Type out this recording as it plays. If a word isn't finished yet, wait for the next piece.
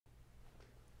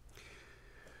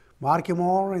Mark you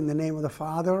more in the name of the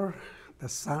Father, the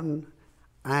Son,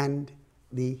 and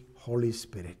the Holy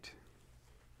Spirit.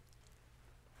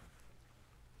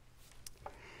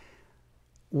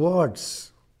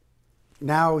 Words.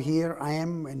 Now here I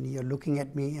am and you're looking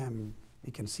at me,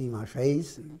 you can see my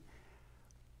face.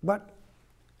 But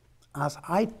as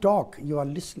I talk, you are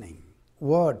listening.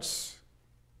 Words.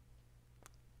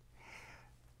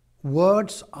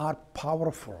 Words are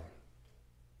powerful.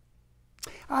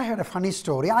 I had a funny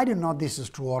story. I didn't know this is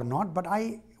true or not, but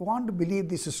I want to believe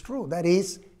this is true. That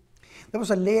is, there was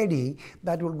a lady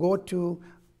that would go to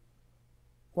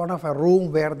one of a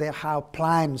room where they have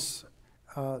plants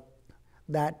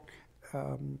that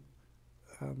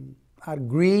are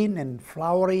green and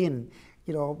flowery and,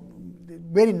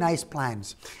 very nice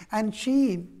plants. And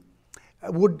she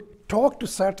would talk to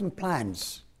certain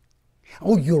plants.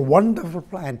 Oh, you're a wonderful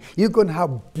plant. You can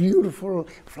have beautiful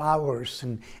flowers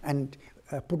and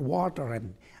put water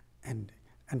and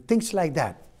things like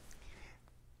that.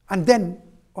 And then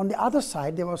on the other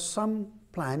side, there were some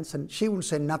plants and she would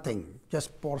say nothing,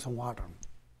 just pour some water.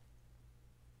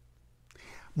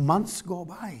 Months go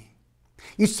by.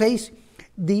 It says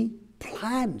the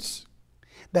plants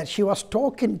that she was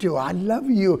talking to, I love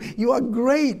you, you are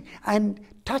great, and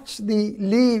touch the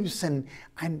leaves and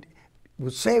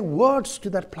would say words to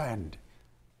that plant.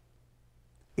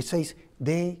 It says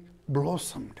they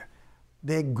blossomed,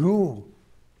 they grew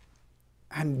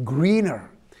and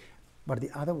greener, but the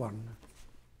other one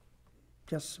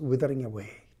just withering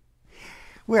away.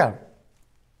 Well,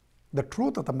 the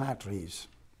truth of the matter is,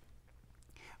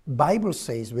 Bible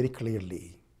says very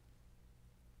clearly,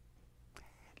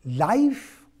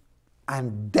 life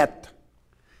and death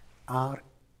are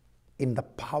in the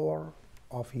power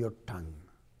of your tongue.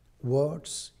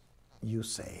 Words you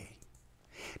say.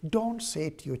 Don't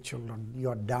say to your children,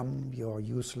 you're dumb, you're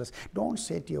useless. Don't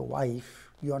say to your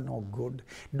wife, you're no good.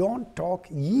 Don't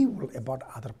talk evil about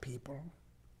other people.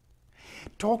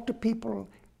 Talk to people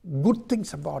good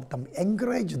things about them,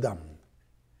 encourage them.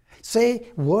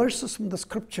 Say verses from the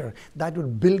scripture that will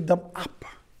build them up.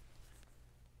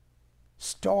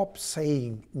 Stop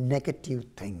saying negative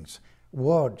things.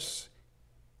 Words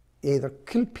either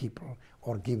kill people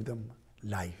or give them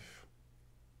life.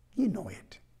 You know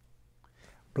it.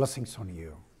 Blessings on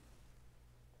you.